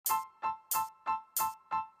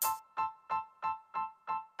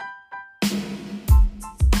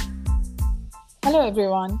Hello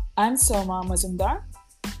everyone, I'm Soma Mazumdar.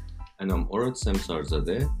 And I'm Orad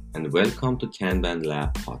Semsarzadeh, and welcome to Kanban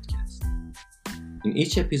Lab podcast. In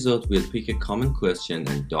each episode, we'll pick a common question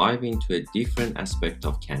and dive into a different aspect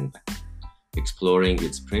of Kanban, exploring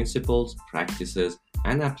its principles, practices,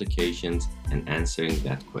 and applications, and answering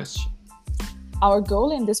that question. Our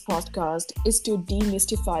goal in this podcast is to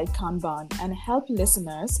demystify Kanban and help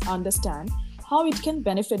listeners understand how it can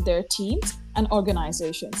benefit their teams and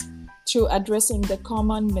organizations through addressing the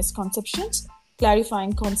common misconceptions,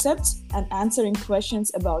 clarifying concepts, and answering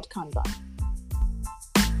questions about Kanban.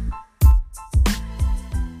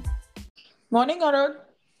 Morning, Arun.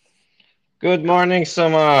 Good morning,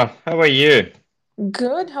 Soma. How are you?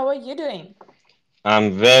 Good. How are you doing?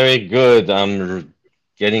 I'm very good. I'm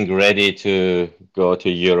getting ready to go to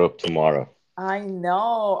Europe tomorrow. I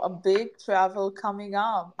know, a big travel coming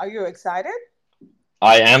up. Are you excited?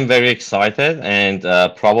 I am very excited, and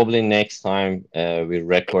probably next time we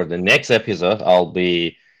record the next episode, I'll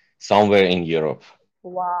be somewhere in Europe.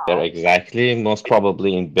 Where Wow. exactly? Most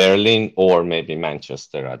probably in Berlin or maybe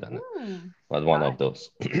Manchester. I don't know, but one of Nice. those.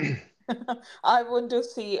 I want to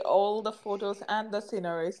see all the photos and the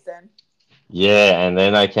sceneries then. Yeah, and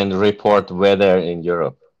then I can report weather in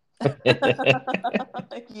Europe.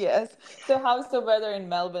 Yes. So, how's the weather in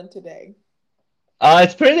Melbourne today?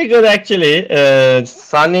 It's pretty good actually.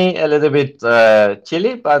 Sunny, a little bit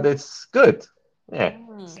chilly, but it's good. Yeah,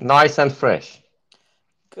 it's Mm, nice and fresh.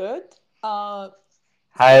 good. So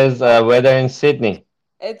How's weather in Sydney?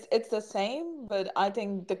 it's the same, but I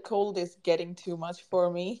think the cold is getting too much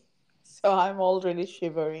for me. So I'm already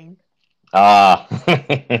shivering. Ah,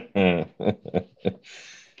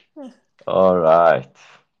 all right.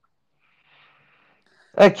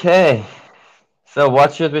 Okay, so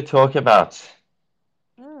what should we talk about?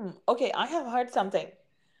 Okay, I have heard something.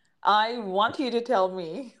 I want you to tell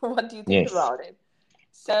me what do you think Yes. about it.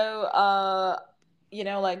 So,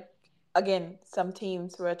 like again, some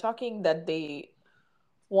teams were talking that they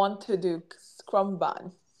want to do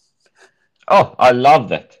Scrumban. Oh, I love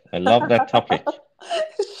that. I love that topic.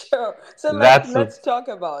 Sure. So let's That's let's talk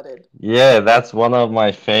about it. yeah, that's one of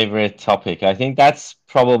my favorite topic. I think that's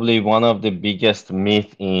probably one of the biggest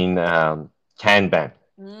myth in Kanban.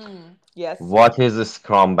 Yes. What is a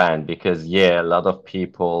Scrum band? Because yeah, a lot of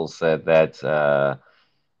people said that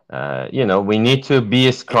we need to be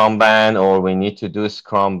a Scrum band or we need to do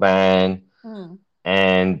Scrum band, Mm,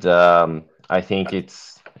 and I think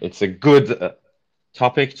it's a good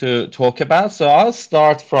topic to talk about. So I'll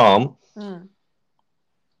start from mm,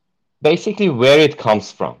 basically where it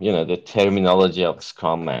comes from. The terminology of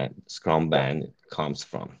Scrum band comes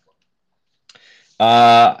from.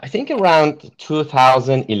 I think around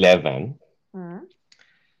 2011, mm,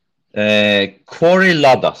 Corey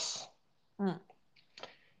Ladas. mm,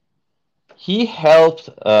 He helped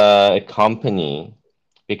a company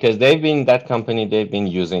because they've been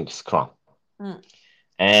using Scrum, mm,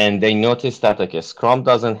 and they noticed that okay, Scrum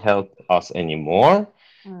doesn't help us anymore,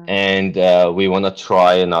 mm, and we want to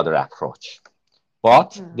try another approach.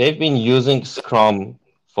 But mm, they've been using Scrum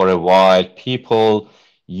for a while. People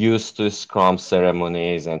used to Scrum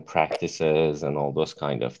ceremonies and practices and all those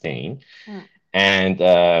kind of things. mm.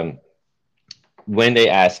 And when they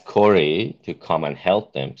asked Corey to come and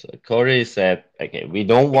help them, so Corey said, okay, we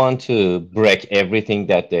don't want to break everything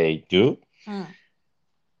that they do. Mm.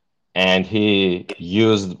 And he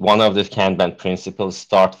used one of the Kanban principles,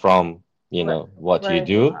 start from, Where, what you where you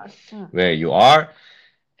do, are. where you are.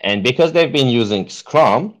 And because they've been using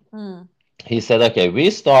Scrum, Mm, he said, okay, we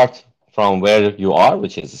start from where you are,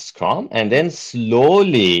 which is Scrum, and then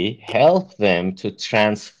slowly help them to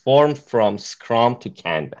transform from Scrum to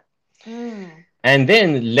Kanban. mm, And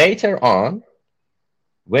then later on,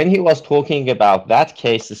 when he was talking about that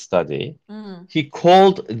case study, mm. he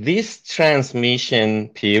called this transmission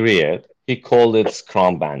period, he called it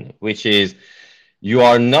Scrumban, which is you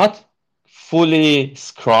are not fully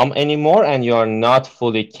Scrum anymore and you are not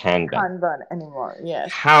fully Kanban. Can't burn anymore.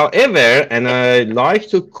 Yes. However, and I like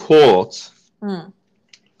to quote Mm.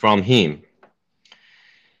 from him,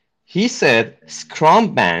 he said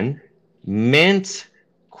Scrumban meant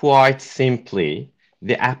quite simply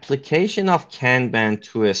the application of Kanban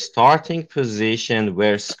to a starting position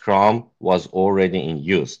where Scrum was already in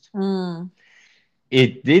use. Mm.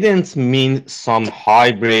 It didn't mean some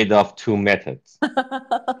hybrid of two methods.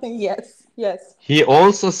 Yes. Yes. He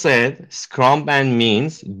also said Scrumban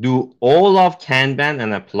means do all of Kanban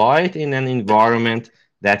and apply it in an environment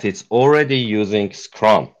that it's already using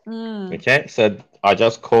Scrum. Mm. Okay, so I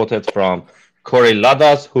just quoted from Corey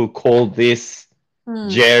Ladas, who called this Mm.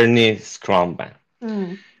 journey Scrumban.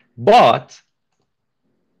 Mm. But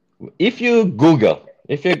if you Google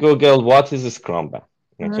what is a Scrumban,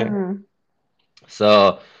 okay? Mm.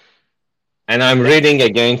 So, and I'm reading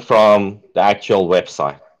again from the actual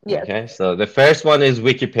website. Yes. Okay, so the first one is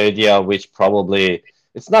Wikipedia, which probably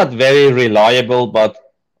it's not very reliable, but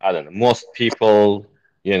I don't know, most people,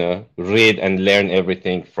 read and learn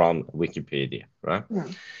everything from Wikipedia, right?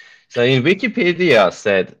 Mm. So in Wikipedia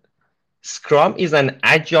said Scrum is an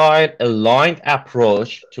agile, aligned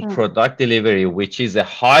approach to Mm. product delivery, which is a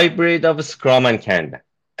hybrid of Scrum and Kanban.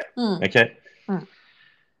 Mm. Okay, Mm.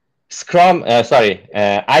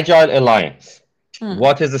 Agile Alliance. Mm.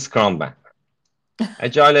 What is a Scrumban?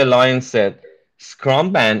 Agile Alliance said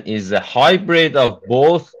Scrumban is a hybrid of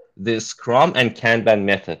both the Scrum and Kanban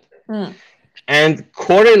method. Mm. And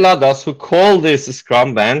Corey Ladas, who called this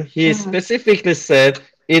Scrumban, he Mm. specifically said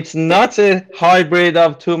it's not a hybrid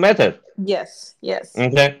of two methods. Yes. Yes.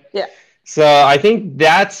 Okay. Yeah. So I think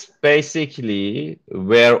that's basically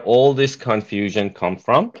where all this confusion come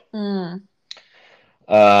from, Mm.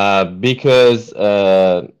 because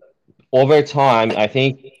over time, I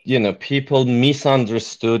think people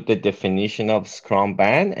misunderstood the definition of Scrum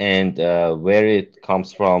Ban and where it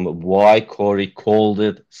comes from, why Corey called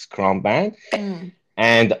it Scrum Ban. Mm.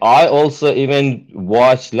 And I also even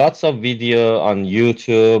watched lots of video on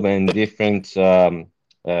YouTube and different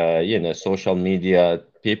social media.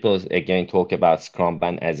 People again talk about Scrum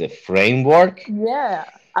Ban as a framework Yeah.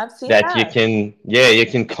 I've seen that you that. can, yeah, you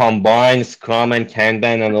can combine Scrum and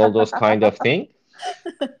Kanban and all those kind of things.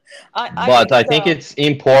 I But think I think it's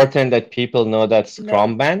important that people know that no.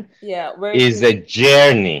 Scrumban Yeah. Where is to a come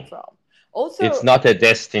journey. from? It's Also, not a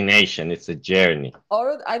destination, it's a journey.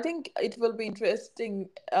 or I think it will be interesting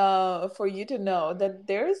for you to know that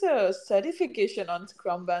there is a certification on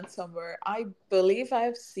Scrum Band somewhere. I believe I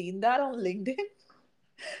have seen that on LinkedIn.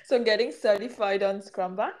 So getting certified on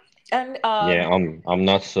Scrum Band. And Yeah, I'm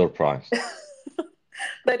not surprised.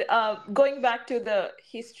 but going back to the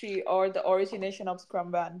history or the origination of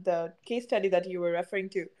Scrum Band, the case study that you were referring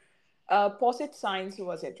to, Possit Science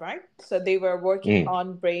was it, right? So they were working Mm,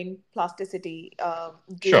 on brain plasticity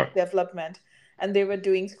sure. development, and they were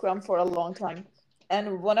doing Scrum for a long time.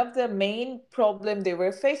 And one of the main problem they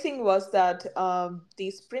were facing was that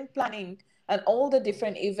the sprint planning and all the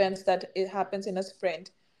different events that it happens in a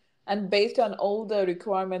sprint, and based on all the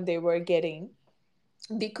requirement they were getting,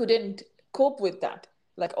 they couldn't cope with that,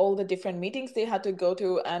 like all the different meetings they had to go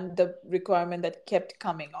to and the requirement that kept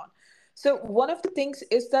coming on. So one of the things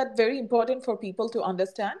is that very important for people to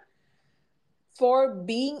understand, for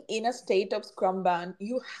being in a state of Scrum ban,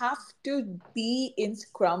 you have to be in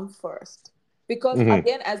Scrum first, because Hmm.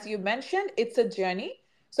 again, as you mentioned, it's a journey.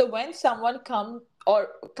 So when someone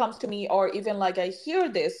comes to me, or even like I hear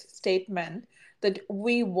this statement that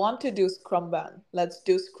we want to do Scrum ban, let's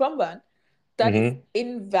do Scrum ban, that is Hmm.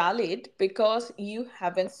 invalid because you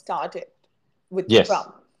haven't started with Yes,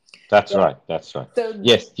 Scrum. that's Yeah. right. That's right. So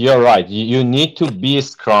Yes, you're right. You need to be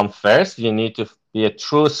Scrum first. You need to be a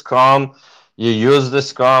true Scrum. You use the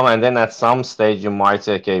Scrum, and then at some stage you might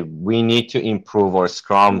say, okay, we need to improve, or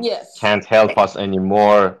Scrum yes. can't help us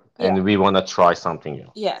anymore, Yeah. and we want to try something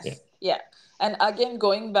else. Yeah. Yes, yeah. And again,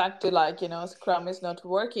 going back to like, Scrum is not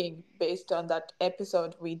working based on that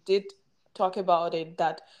episode, we did talk about it,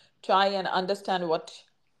 that try and understand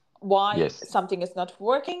why Yes. something is not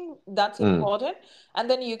working. That's Mm. important. And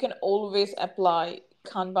then you can always apply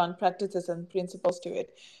Kanban practices and principles to it.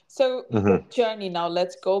 So the Hmm. journey, now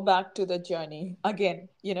let's go back to the journey again.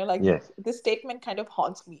 Like Yes. this statement kind of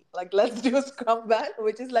haunts me. Like, let's do a Scrum ban,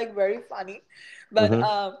 which is like very funny. But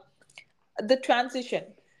Hmm. the transition.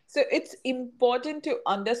 So it's important to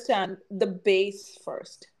understand the base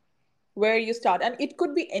first, where you start. And it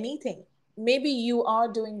could be anything. Maybe you are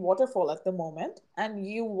doing waterfall at the moment and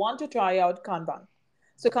you want to try out Kanban.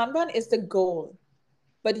 So Kanban is the goal,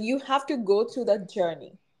 but you have to go through that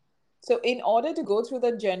journey. So in order to go through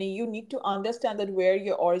that journey, you need to understand that where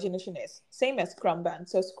your origination is. Same as Scrum Band.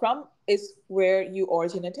 So Scrum is where you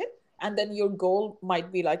originated, and then your goal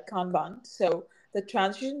might be like Kanban. So the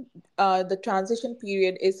transition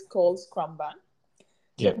period is called Scrum Band.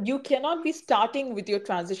 So Yeah. you cannot be starting with your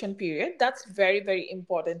transition period. That's very, very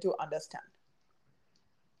important to understand.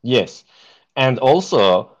 Yes, and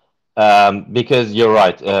also because you're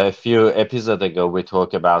right, a few episodes ago we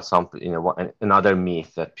talked about some, another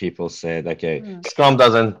myth that people said, okay, Mm. Scrum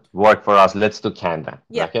doesn't work for us, let's do Kanban.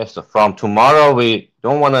 Yeah. Okay, so from tomorrow we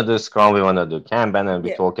don't want to do Scrum, we want to do Kanban, and we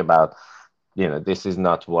Yeah. talk about, this is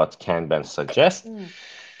not what Kanban suggests. Mm.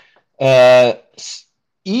 Uh,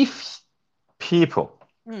 if people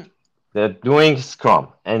Mm. they're doing Scrum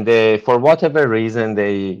and they, for whatever reason,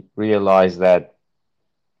 they realize that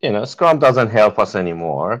Scrum doesn't help us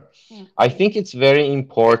anymore. Mm. I think it's very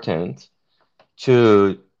important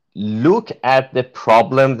to look at the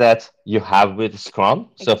problem that you have with Scrum.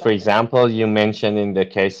 So, for Exactly. example, you mentioned in the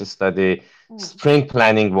case study, Mm. sprint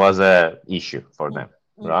planning was a issue for Mm. them,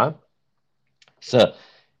 Mm. right? So,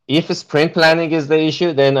 if sprint planning is the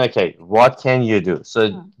issue, then okay, what can you do? So,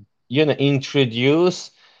 Mm.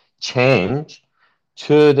 introduce change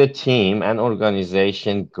to the team and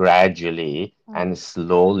organization gradually Mm. and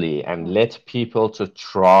slowly, and Mm. let people to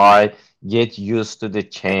try, get used to the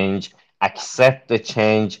change, Yeah. accept the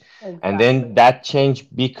change, and Exactly. then that change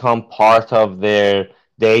become part of their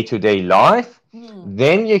day-to-day life. Mm.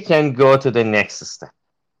 Then you can go to the next step,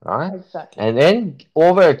 right? Exactly. And then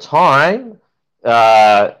over time,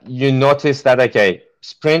 you notice that okay,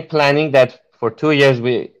 sprint planning that for 2 years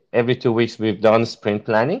we every 2 weeks we've done sprint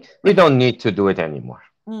planning, we don't need to do it anymore,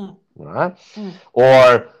 Mm. right? Mm.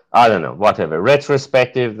 Or I don't know, whatever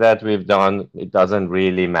retrospective that we've done, it doesn't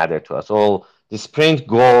really matter to us. All the sprint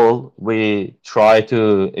goal we try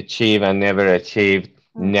to achieve and never achieved.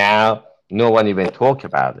 Mm. Now no one even talk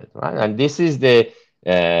about it, right? And this is the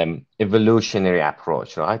evolutionary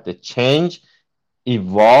approach, right? The change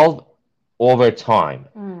evolve over time,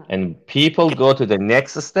 Mm. and people go to the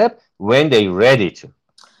next step when they're ready to.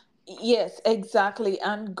 Yes, exactly.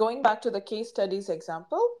 And going back to the case studies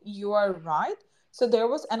example, you are right. So there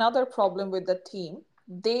was another problem with the team.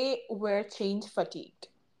 They were change fatigued.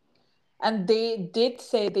 And they did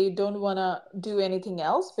say they don't want to do anything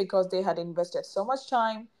else because they had invested so much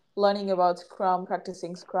time learning about Scrum,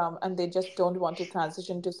 practicing Scrum, and they just don't want to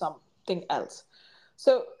transition to something else.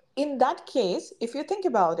 So, in that case, if you think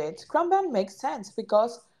about it, Scrumban makes sense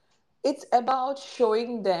because it's about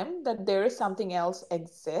showing them that there is something else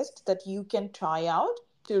exists that you can try out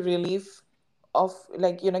to relieve of,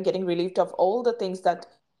 like, getting relieved of all the things that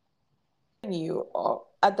burden you or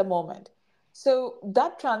at the moment. So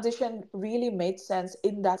that transition really made sense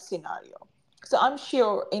in that scenario. So I'm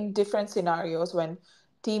sure in different scenarios when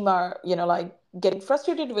team are, like getting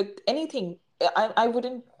frustrated with anything, I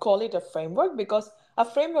wouldn't call it a framework because a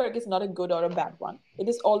framework is not a good or a bad one. It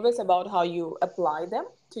is always about how you apply them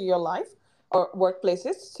to your life or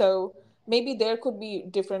workplaces. So maybe there could be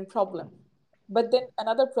different problem. But then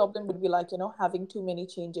another problem would be like, having too many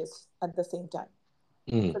changes at the same time.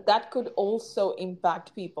 Mm, So that could also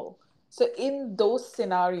impact people. So in those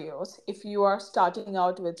scenarios, if you are starting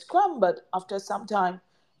out with Scrum, but after some time,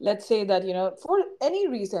 let's say that, for any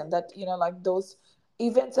reason that, like those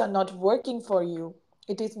events are not working for you,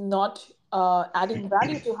 it is not adding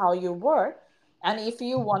value to how you work. And if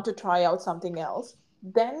you want to try out something else,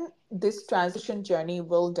 then this transition journey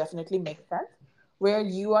will definitely make sense where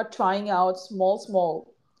you are trying out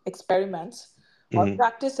small experiments or mm,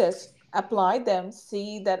 practices, apply them,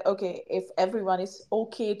 see that okay, if everyone is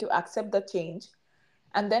okay to accept the change,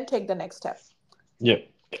 and then take the next step. yeah.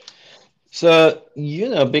 So,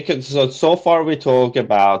 because so far we talk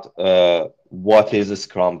about what is a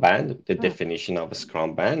Scrum Band, the Mm. definition of a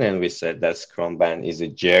Scrum Band, and we said that Scrum Band is a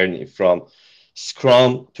journey from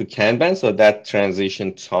Scrum to Kanban, so that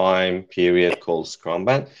transition time period called Scrum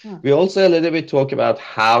Band. Mm. We also a little bit talk about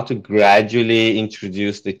how to gradually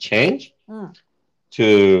introduce the change Mm.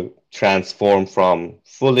 to transform from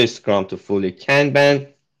fully Scrum to fully Kanban.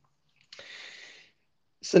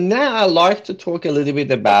 So now I like to talk a little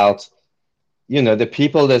bit about the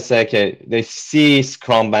people that say, okay, they see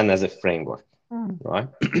Scrumban as a framework, Mm. right?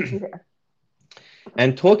 Yeah.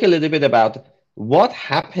 And talk a little bit about what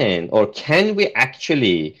happened, or can we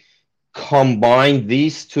actually combine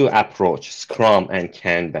these two approaches, Scrum and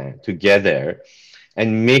Kanban, together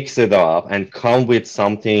and mix it up and come with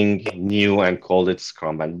something new and call it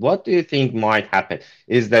Scrumban? What do you think might happen?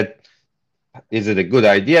 Is it a good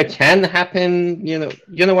idea? Can happen? You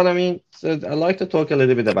know what I mean? So I like to talk a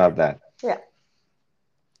little bit about that. Yeah.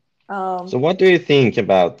 So Um, what do you think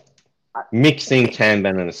about I mixing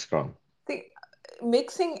Kanban and Scrum? think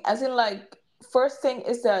mixing, as in like, first thing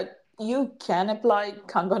is that you can apply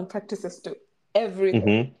Kanban practices to everything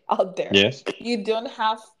Mm-hmm. out there. Yes. You don't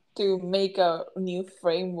have to make a new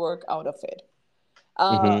framework out of it.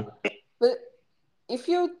 Uh, Mm-hmm. but if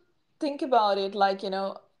you think about it, like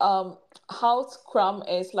how Scrum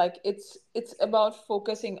is like, it's about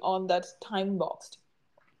focusing on that time boxed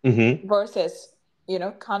Mm-hmm. versus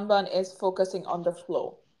Kanban is focusing on the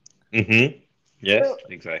flow. Mm-hmm. Yes, So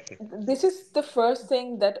exactly. this is the first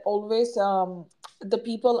thing that always the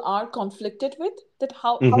people are conflicted with, that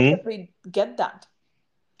how Mm-hmm. should we get that.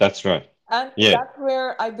 That's right. And Yeah. that's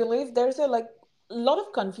where I believe there's a like lot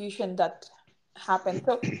of confusion that happens.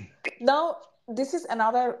 So now this is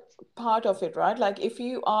another part of it, right? Like if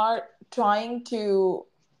you are trying to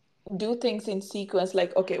do things in sequence,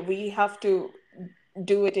 like, okay, we have to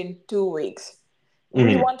do it in 2 weeks. We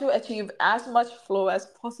Mhm. want to achieve as much flow as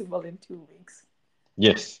possible in 2 weeks.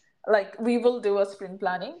 Yes. Like, we will do a sprint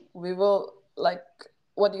planning. We will, like,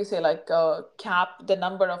 what do you say, like, cap the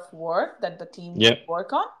number of work that the team will Yeah,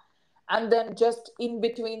 work on. And then just in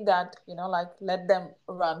between that, like, let them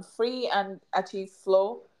run free and achieve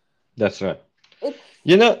flow. that's right. It's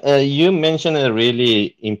You mentioned a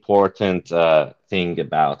really important thing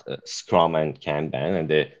about Scrum and Kanban and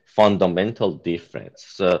the fundamental difference.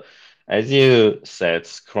 So, as you said,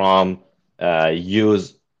 Scrum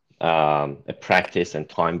use a practice and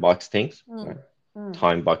time box things, right? mm, mm,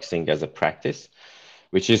 Time boxing as a practice,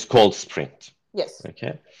 which is called sprint. yes.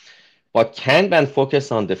 Okay, but Kanban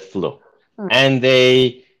focus on the flow, Mm, and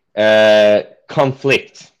they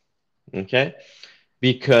conflict. Okay,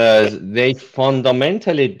 because they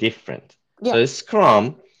fundamentally different. yeah. So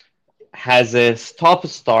Scrum has a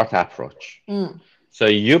stop-start approach. Mm, So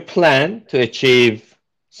you plan to achieve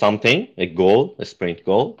something, a goal, a sprint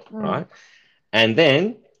goal, mm, right? And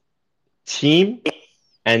then team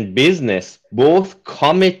and business both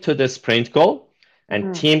commit to the sprint goal, and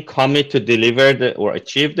mm. team commit to deliver the or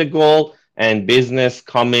achieve the goal, and business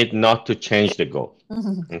commit not to change the goal.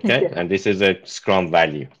 Okay, Yeah. and this is a Scrum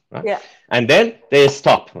value, right? Yeah. And then they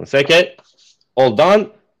stop and say, okay, all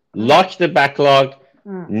done, Mm, lock the backlog.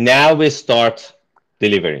 mm. Now we start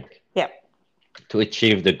delivering Yeah. to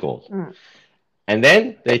achieve the goal. Mm, And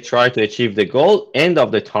then they try to achieve the goal, end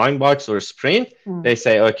of the time box or sprint. mm, They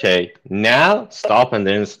say, okay, now stop and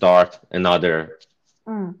then start another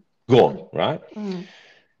mm, goal, right? mm.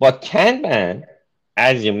 But Kanban,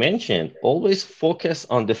 as you mentioned, always focus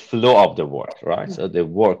on the flow of the work, right? So the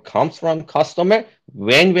work comes from customer.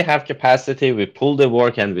 When we have capacity, we pull the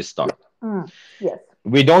work and we start. Mm. Yes.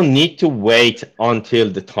 We don't need to wait until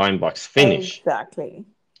the time box finish, Exactly.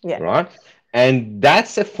 Yeah. right? And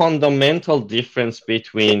that's a fundamental difference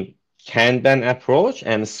between Kanban approach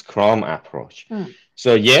and Scrum approach. Mm,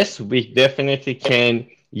 So yes, we definitely can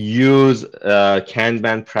use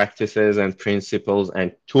Kanban practices and principles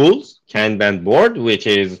and tools, Kanban board, which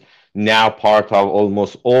is now part of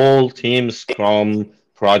almost all teams, Scrum,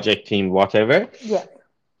 project team, whatever. yeah.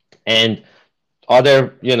 And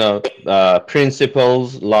other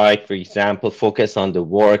principles like for example focus on the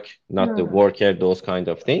work not the Mm, worker, those kind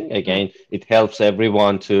of thing. mm. Again, it helps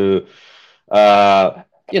everyone to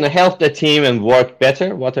help the team and work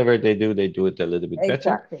better. Whatever they do it a little bit better.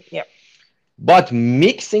 Exactly. Yeah. But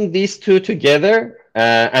mixing these two together,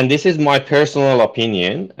 and this is my personal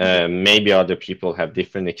opinion, Mm, maybe other people have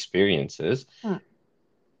different experiences, mm.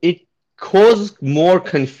 it causes more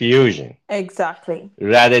confusion Exactly.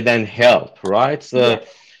 rather than help, right? So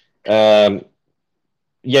Yes. um,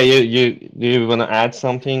 yeah, you do you want to add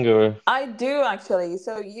something or? I do actually.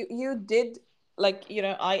 So you did, like,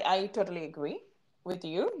 I totally agree with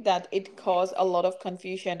you that it caused a lot of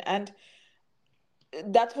confusion, and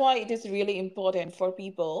that's why it is really important for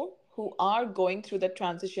people who are going through the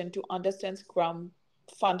transition to understand Scrum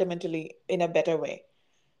fundamentally in a better way.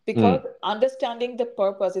 Because Mm, understanding the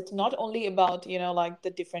purpose, it's not only about, like, the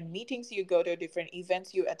different meetings you go to, different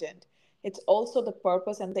events you attend. It's also the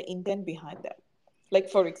purpose and the intent behind them. Like,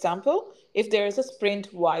 for example, if there is a sprint,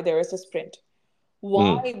 why there is a sprint,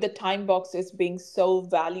 mm, why the time box is being so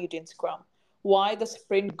valued in Scrum, why the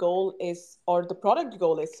sprint goal is, or the product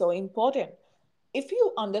goal is so important. If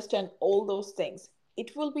you understand all those things,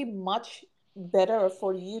 it will be much better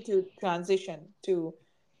for you to transition to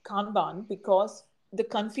Kanban, because the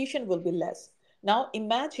confusion will be less. Now,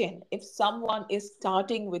 imagine if someone is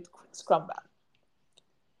starting with Scrumban,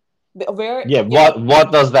 where, yeah,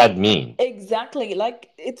 what does that mean? exactly, like,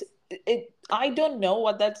 I don't know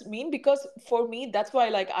what that's mean, because for me, that's why,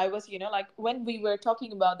 like, I was, like, when we were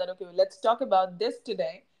talking about that, okay, let's talk about this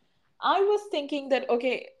today, I was thinking that,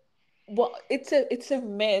 okay, well, it's a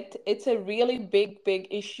myth, it's a really big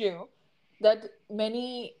issue that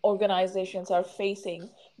many organizations are facing,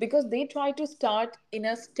 because they try to start in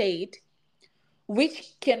a state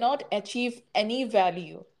which cannot achieve any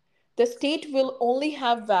value. The state will only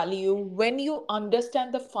have value when you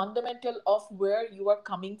understand the fundamental of where you are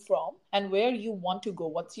coming from and where you want to go,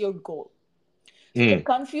 what's your goal. So the Mm,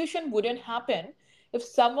 confusion wouldn't happen if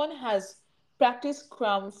someone has practiced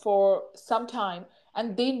Scrum for some time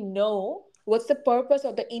and they know what's the purpose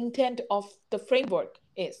or the intent of the framework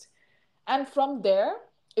is. And from there,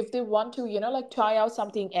 if they want to, like, try out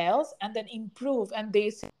something else and then improve, and they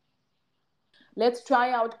say, let's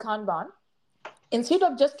try out Kanban. Instead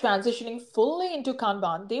of just transitioning fully into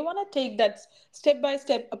Kanban, they want to take that step by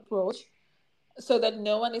step approach, so that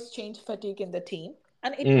no one is change fatigue in the team.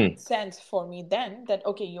 And it Mm. makes sense for me then that,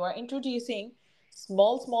 okay, you are introducing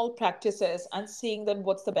small practices and seeing then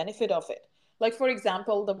what's the benefit of it. Like, for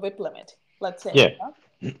example, the whip limit, let's say, Yeah.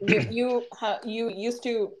 you used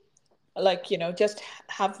to, like, just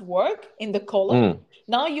have work in the column. Mm.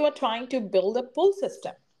 Now you are trying to build a pull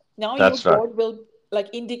system. Now your That's right. board will like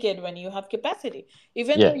indicate when you have capacity,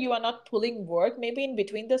 even though Yeah. you are not pulling work maybe in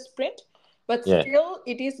between the sprint, but Yeah. still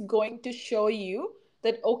it is going to show you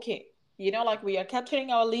that, okay, like, we are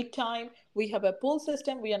capturing our lead time, we have a pull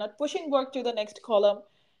system, we are not pushing work to the next column.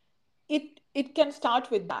 It can start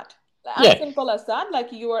with that, as Yeah. simple as that,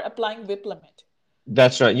 like you are applying whip limit.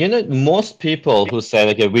 That's right. Most people who say,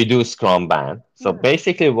 okay, we do Scrumban. So Hmm.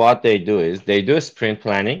 basically, what they do is they do sprint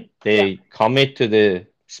planning. Yeah. They commit to the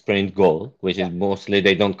sprint goal, which is Yeah. mostly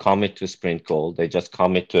they don't commit to sprint goal. They just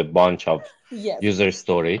commit to a bunch of Yes. user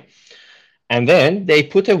story. And then they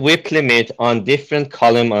put a whip limit on different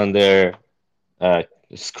column on their uh,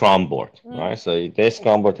 Scrum board, right? Mm. So their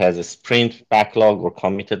Scrum board has a sprint backlog or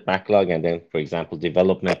committed backlog, and then, for example,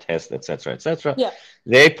 development test, etc., etc. Yeah.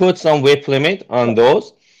 They put some whip limit on Yeah.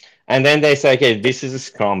 those, and then they say, okay, this is a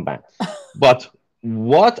Scrum ban. But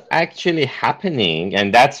what actually happening,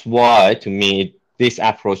 and that's why to me this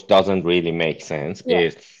approach doesn't really make sense, Yeah.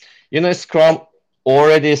 is Scrum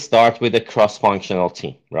already start with a cross-functional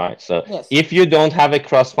team, right? So Yes. if you don't have a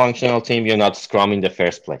cross-functional team, you're not Scrum in the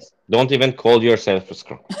first place. Don't even call yourself a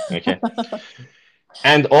Scrum, okay?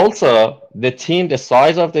 And also the team, the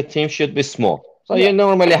size of the team should be small. So Yeah. you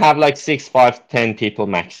normally have like 6, 5, 10 people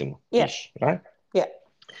maximum Yeah. ish, right? Yeah.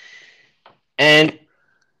 And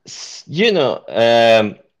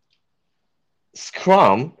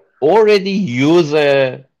Scrum already use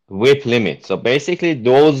a whip limit. So basically,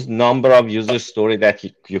 those number of user story that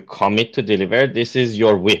you commit to deliver, this is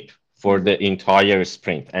your whip for Mm. the entire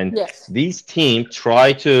sprint. And Yes. these team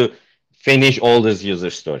try to finish all this user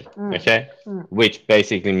story, Mm. okay? Mm. Which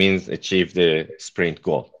basically means achieve the sprint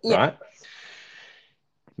goal, Yeah. right?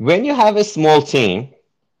 When you have a small team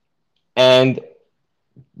and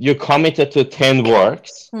you committed to 10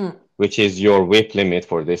 works, Mm. which is your whip limit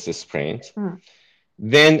for this sprint, Mm.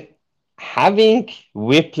 then having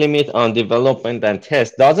whip limit on development and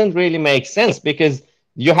test doesn't really make sense because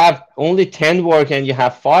you have only 10 work and you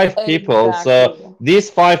have 5 people. So Exactly. these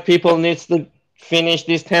 5 people needs to finish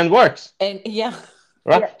these 10 works, And yeah.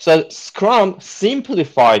 right? Yeah. So Scrum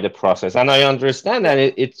simplify the process, and I understand Yeah.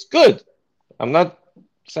 that it's good. I'm not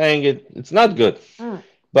saying it's not good, Mm.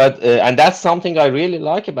 but and that's something I really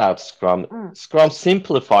like about Scrum. Mm. Scrum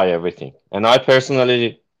simplify everything, and I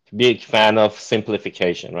personally big fan of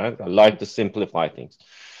simplification, right? I like to simplify things.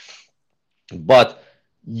 But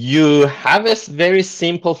you have a very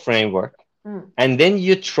simple framework, Mm. and then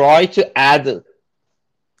you try to add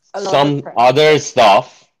A lot of some things. other stuff,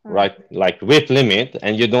 Mm. right? Like whip limit,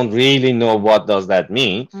 and you don't really know what does that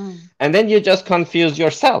mean, Mm. and then you just confuse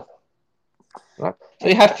yourself, right? So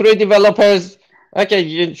you have three Exactly. developers. Okay,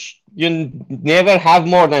 you never have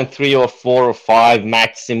more than 3 or 4 or 5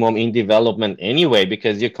 maximum in development anyway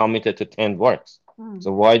because you committed to 10 works. Mm.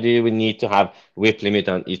 So why do you need to have whip limit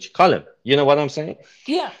on each column? You know what I'm saying?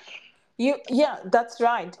 Yeah. Yeah, that's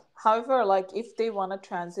right. However, like, if they want to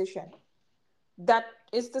transition, that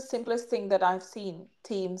is the simplest thing that I've seen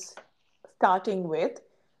teams starting with,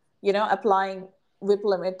 applying whip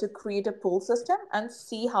limit to create a pull system and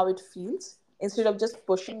see how it feels instead of just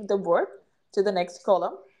pushing the work to the next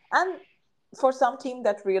column. And for some team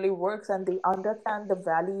that really works and they understand the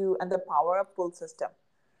value and the power of pull system.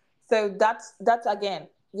 So that's again,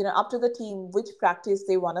 up to the team which practice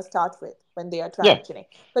they want to start with when they are Yeah, transitioning.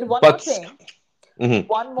 But one more but thing, mhm.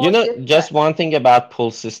 one more Just difference. one thing about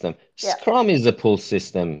pull system. Yeah. Scrum is a pull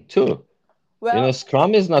system too. Well,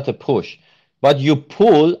 Scrum is not a push, but you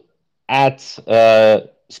pull at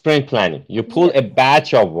sprint planning. You pull yes. a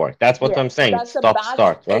batch of work. That's what I'm Yes, saying. It's that's a stop batch,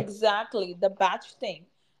 start, right? exactly, the batch thing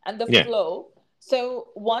and the Yeah. flow. So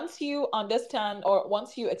once you understand or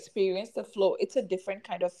once you experience the flow, it's a different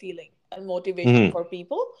kind of feeling and motivation Hmm. for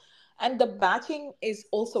people. And the batching is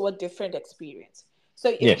also a different experience. So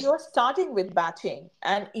if Yes. you're starting with batching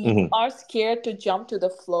and you Hmm. are scared to jump to the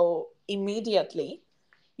flow immediately,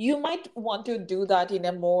 you might want to do that in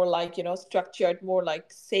a more like, structured, more like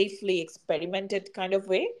safely experimented kind of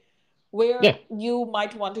way, where Yeah. you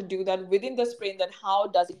might want to do that within the sprint. That how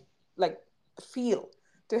does it like feel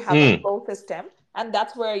to have a Mm. flow system, and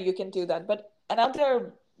that's where you can do that. But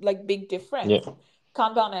another like big Yeah. difference,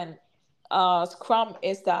 Kanban and Scrum,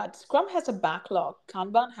 is that Scrum has a backlog,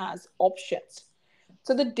 Kanban has options.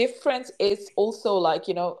 So the difference is also like,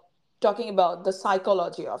 talking about the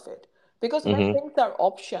psychology of it. Because when Hmm. things are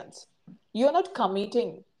options, you're not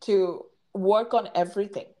committing to work on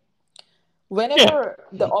everything. Yeah. Whenever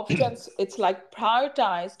the options, it's like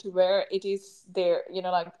prioritized where it is there,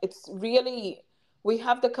 like it's really, we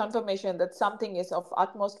have the confirmation that something is of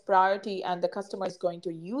utmost priority and the customer is going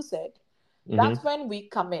to use it. That's Hmm. when we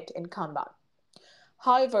commit in Kanban.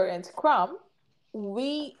 However, in Scrum,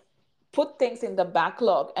 we put things in the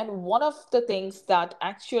backlog, and one of the things that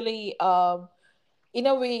actually, in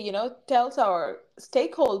a way, tells our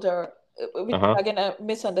stakeholder, which is Uh-huh. again a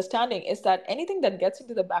misunderstanding, is that anything that gets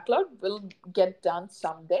into the backlog will get done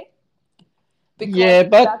someday, because Yeah,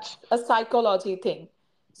 but that's a psychology thing.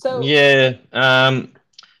 So yeah,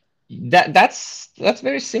 that's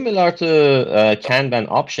very similar to Kanban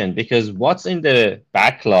option because what's in the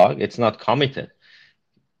backlog, it's not committed.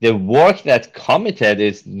 The work that committed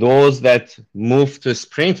is those that move to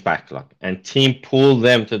sprint backlog and team pull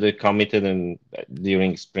them to the committed and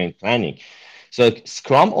during sprint planning. So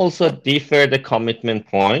Scrum also differ the commitment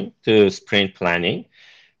point to sprint planning.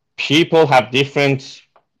 People have different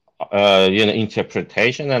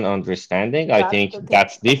interpretation and understanding. I that's think the thing.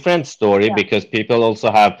 that's different story Yeah. because people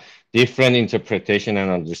also have different interpretation and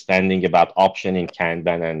understanding about option in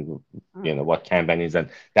Kanban and Mm. what Kanban is, and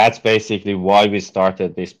that's basically why we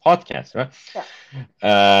started this podcast, right?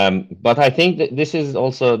 Yeah, But I think that this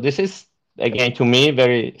is again to me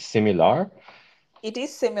very similar. it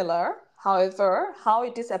is similar. However, how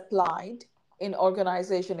it is applied in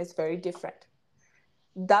organization is very different.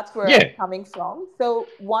 That's where I'm Yeah. coming from. So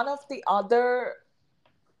one of the other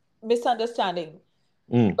misunderstanding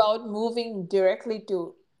Mm. about moving directly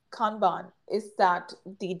to Kanban is that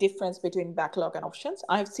the difference between backlog and options.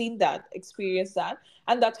 I've seen that, experienced that,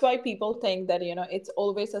 and that's why people think that it's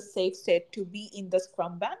always a safe state to be in the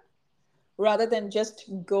Scrumban rather than just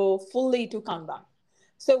go fully to Kanban.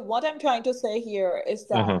 So what I'm trying to say here is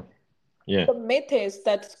that Uh-huh. Yeah. the myth is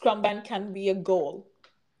that Scrumban can be a goal,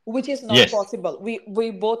 which is not Yes. possible.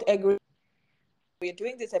 We both agree we're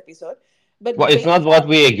doing this episode, Well, but it's not based what on,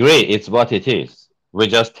 we agree, it's what it is. We're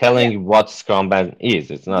just yeah, telling what Scrumban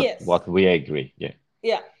is. It's not yes, what we agree. Yeah.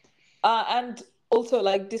 yeah. And also,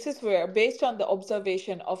 like, this is where, based on the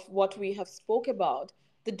observation of what we have spoke about,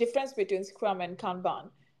 the difference between Scrum and Kanban,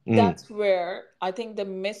 Mm. that's where I think the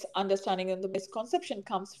misunderstanding and the misconception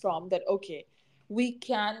comes from, that okay, we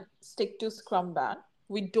can stick to Scrumban,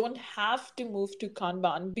 we don't have to move to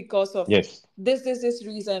Kanban because of Yes. this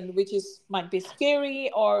reason, which is might be scary,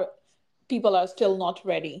 or people are still not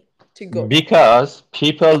ready to go there. Because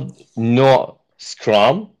people know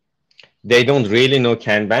Scrum, they don't really know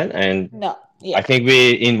Kanban, and No, I yeah, think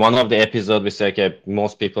we in one of the episodes we said okay,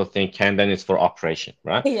 most people think Kanban is for operation,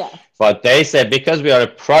 right? yeah, But they said because we are a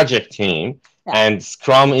project team yeah. and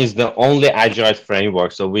Scrum is the only agile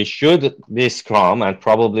framework, so we should be Scrum, and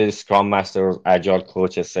probably the Scrum Master or agile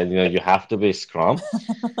coaches said, you have to be Scrum.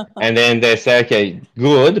 And then they say, okay,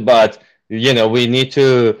 good, but we need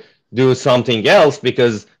to do something else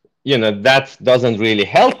because that doesn't really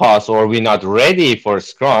help us, or we're not ready for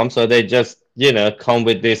Scrum. So they just come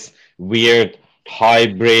with this weird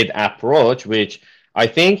hybrid approach, which I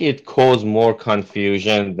think it caused more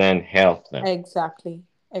confusion than helped them. Exactly.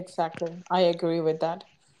 Exactly. I agree with that.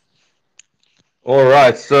 All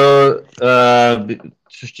right, so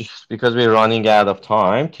just because we're running out of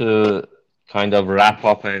time to kind of wrap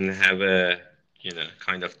up and have a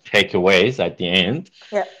kind of takeaways at the end.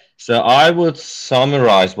 Yeah. So I would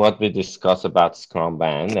summarize what we discussed about Scrum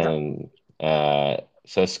Band, Sure. and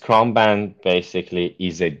so Scrum Band basically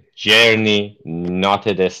is a journey, not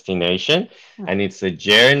a destination, Hmm. and it's a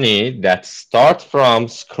journey that starts from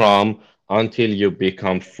Scrum until you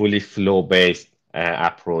become fully flow-based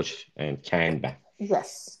approach and Kanban.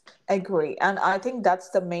 Yes. Agree. And I think that's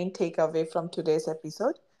the main takeaway from today's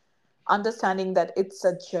episode. Understanding that it's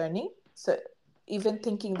a journey. So even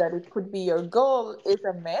thinking that it could be your goal is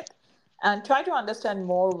a myth. And try to understand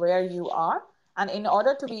more where you are. And in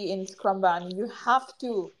order to be in Scrumban, you have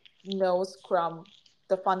to know Scrum,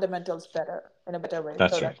 the fundamentals better, in a better way, so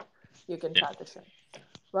That's that right. you can Yeah. transition.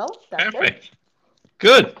 Well, that's it. Perfect.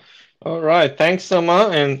 Good. All right. Thanks, Sama,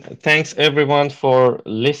 and thanks everyone for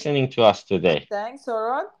listening to us today. Thanks,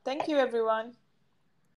 Saurabh. Thank you, everyone.